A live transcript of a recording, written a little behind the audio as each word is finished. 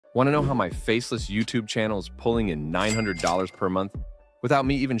Want to know how my faceless YouTube channel is pulling in $900 per month without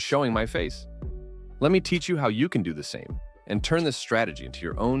me even showing my face? Let me teach you how you can do the same and turn this strategy into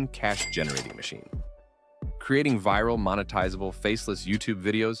your own cash-generating machine. Creating viral, monetizable, faceless YouTube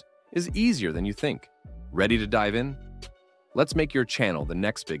videos is easier than you think. Ready to dive in? Let's make your channel the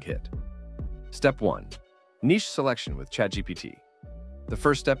next big hit. Step 1. Niche selection with ChatGPT. The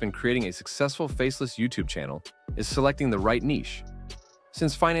first step in creating a successful faceless YouTube channel is selecting the right niche.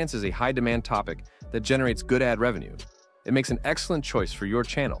 Since finance is a high-demand topic that generates good ad revenue, it makes an excellent choice for your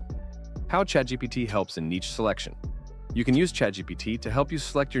channel. How ChatGPT helps in niche selection. You can use ChatGPT to help you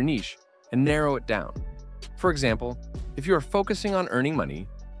select your niche and narrow it down. For example, if you are focusing on earning money,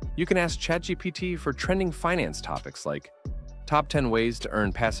 you can ask ChatGPT for trending finance topics like top 10 ways to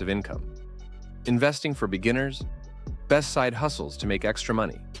earn passive income, investing for beginners, best side hustles to make extra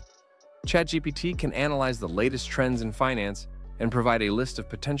money. ChatGPT can analyze the latest trends in finance and provide a list of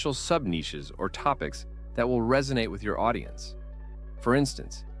potential sub-niches or topics that will resonate with your audience. For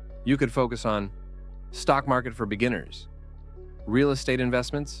instance, you could focus on stock market for beginners, real estate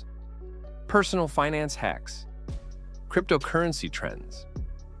investments, personal finance hacks, cryptocurrency trends.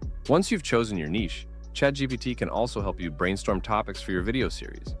 Once you've chosen your niche, ChatGPT can also help you brainstorm topics for your video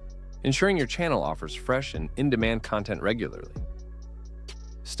series, ensuring your channel offers fresh and in-demand content regularly.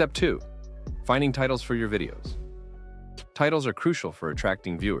 Step 2. Finding titles for your videos. Titles are crucial for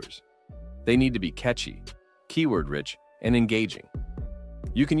attracting viewers. They need to be catchy, keyword-rich, and engaging.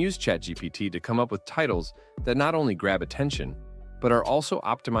 You can use ChatGPT to come up with titles that not only grab attention, but are also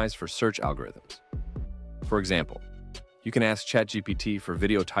optimized for search algorithms. For example, you can ask ChatGPT for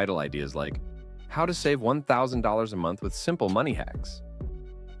video title ideas like how to save $1,000 a month with simple money hacks,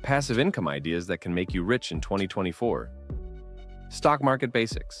 passive income ideas that can make you rich in 2024, stock market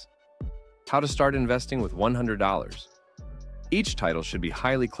basics, how to start investing with $100. Each title should be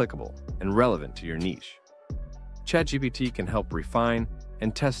highly clickable and relevant to your niche. ChatGPT can help refine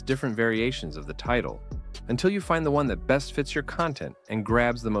and test different variations of the title until you find the one that best fits your content and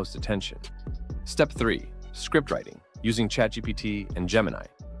grabs the most attention. Step 3. Script writing, using ChatGPT and Gemini.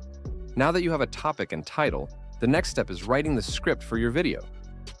 Now that you have a topic and title, the next step is writing the script for your video.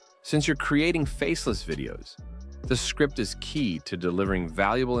 Since you're creating faceless videos, the script is key to delivering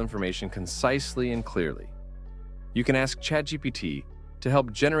valuable information concisely and clearly. You can ask ChatGPT to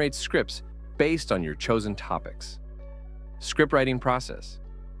help generate scripts based on your chosen topics. Script writing process.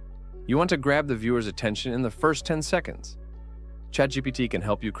 You want to grab the viewer's attention in the first 10 seconds. ChatGPT can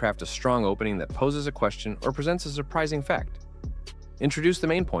help you craft a strong opening that poses a question or presents a surprising fact. Introduce the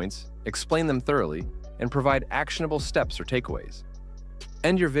main points, explain them thoroughly, and provide actionable steps or takeaways.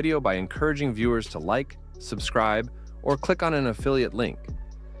 End your video by encouraging viewers to like, subscribe, or click on an affiliate link.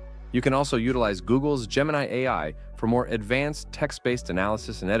 You can also utilize Google's Gemini AI for more advanced text-based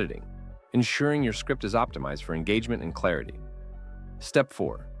analysis and editing, ensuring your script is optimized for engagement and clarity. Step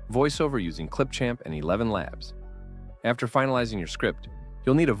 4. Voiceover using Clipchamp and 11 Labs. After finalizing your script,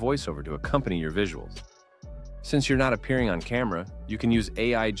 you'll need a voiceover to accompany your visuals. Since you're not appearing on camera, you can use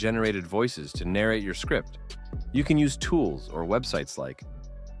AI-generated voices to narrate your script. You can use tools or websites like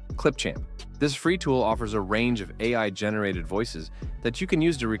Clipchamp. This free tool offers a range of AI-generated voices that you can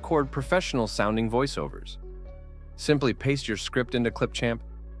use to record professional-sounding voiceovers. Simply paste your script into Clipchamp,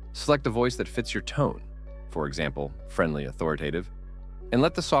 select a voice that fits your tone, for example, friendly, authoritative, and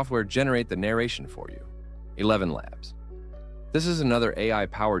let the software generate the narration for you. 11 Labs. This is another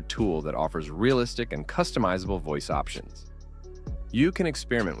AI-powered tool that offers realistic and customizable voice options. You can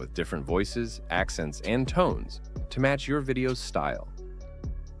experiment with different voices, accents, and tones to match your video's style.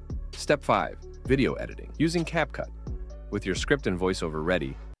 Step 5. Video editing, using CapCut. With your script and voiceover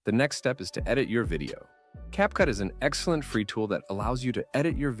ready, the next step is to edit your video. CapCut is an excellent free tool that allows you to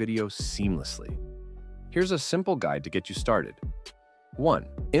edit your video seamlessly. Here's a simple guide to get you started. 1.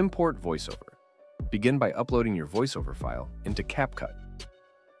 Import voiceover. Begin by uploading your voiceover file into CapCut.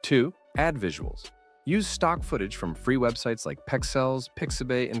 2. Add visuals. Use stock footage from free websites like Pexels,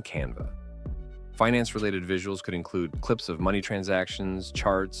 Pixabay, and Canva. Finance-related visuals could include clips of money transactions,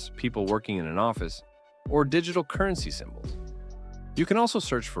 charts, people working in an office, or digital currency symbols. You can also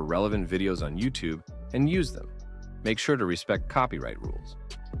search for relevant videos on YouTube and use them. Make sure to respect copyright rules.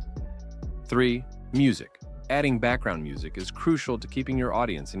 3. Music. Adding background music is crucial to keeping your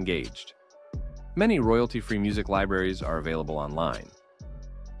audience engaged. Many royalty-free music libraries are available online.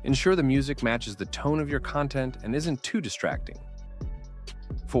 Ensure the music matches the tone of your content and isn't too distracting.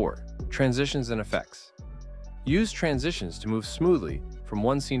 4. Transitions and effects. Use transitions to move smoothly from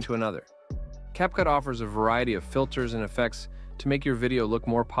one scene to another. CapCut offers a variety of filters and effects to make your video look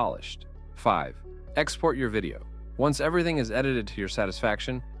more polished. 5. Export your video. Once everything is edited to your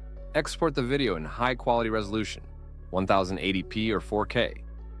satisfaction, Export the video in high-quality resolution, 1080p or 4K.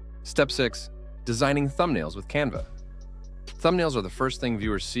 Step 6. Designing thumbnails with Canva. Thumbnails are the first thing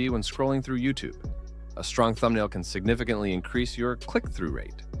viewers see when scrolling through YouTube. A strong thumbnail can significantly increase your click-through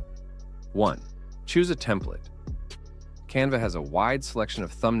rate. 1. Choose a template. Canva has a wide selection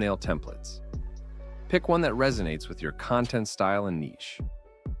of thumbnail templates. Pick one that resonates with your content style and niche.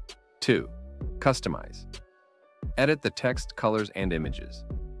 2. Customize. Edit the text, colors, and images.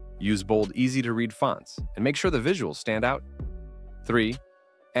 Use bold, easy-to-read fonts, and make sure the visuals stand out. 3.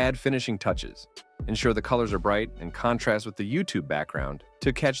 Add finishing touches. Ensure the colors are bright and contrast with the YouTube background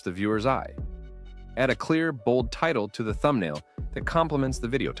to catch the viewer's eye. Add a clear, bold title to the thumbnail that complements the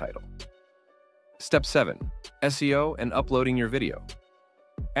video title. Step 7. SEO and uploading your video.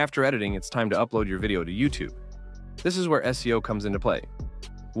 After editing, it's time to upload your video to YouTube. This is where SEO comes into play.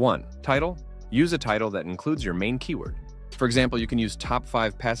 1. Title. Use a title that includes your main keyword. For example, you can use top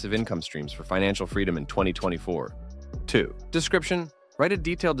 5 passive income streams for financial freedom in 2024. 2. Description. Write a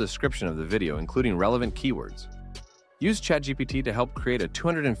detailed description of the video, including relevant keywords. Use ChatGPT to help create a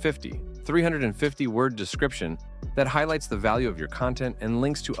 350-word description that highlights the value of your content and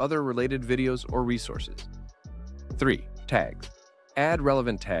links to other related videos or resources. 3. Tags. Add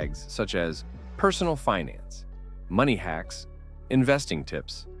relevant tags such as personal finance, money hacks, investing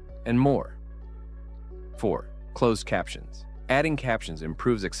tips, and more. 4. Closed captions. Adding captions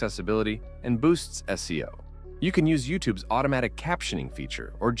improves accessibility and boosts SEO. You can use YouTube's automatic captioning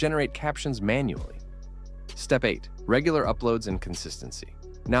feature or generate captions manually. Step 8. Regular uploads and consistency.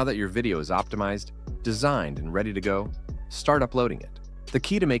 Now that your video is optimized, designed, and ready to go, start uploading it. The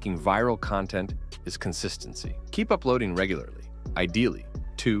key to making viral content is consistency. Keep uploading regularly, ideally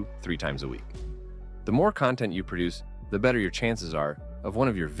 2-3 times a week. The more content you produce, the better your chances are of one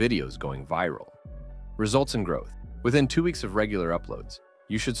of your videos going viral. Results and growth. Within 2 weeks of regular uploads,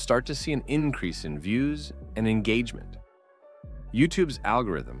 you should start to see an increase in views and engagement. YouTube's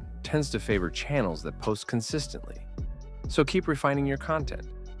algorithm tends to favor channels that post consistently, so keep refining your content,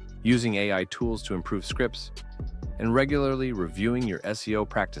 using AI tools to improve scripts, and regularly reviewing your SEO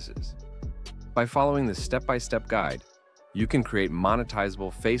practices. By following this step-by-step guide, you can create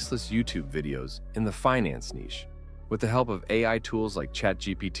monetizable, faceless YouTube videos in the finance niche with the help of AI tools like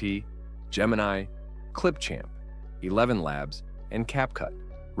ChatGPT, Gemini, Clipchamp, 11 Labs, and CapCut.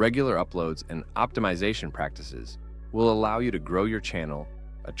 Regular uploads and optimization practices will allow you to grow your channel,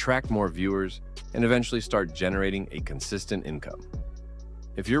 attract more viewers, and eventually start generating a consistent income.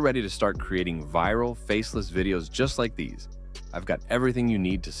 If you're ready to start creating viral, faceless videos just like these, I've got everything you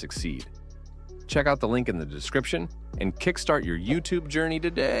need to succeed. Check out the link in the description and kickstart your YouTube journey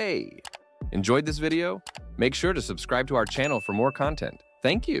today. Enjoyed this video? Make sure to subscribe to our channel for more content.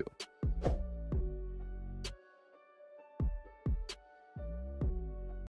 Thank you.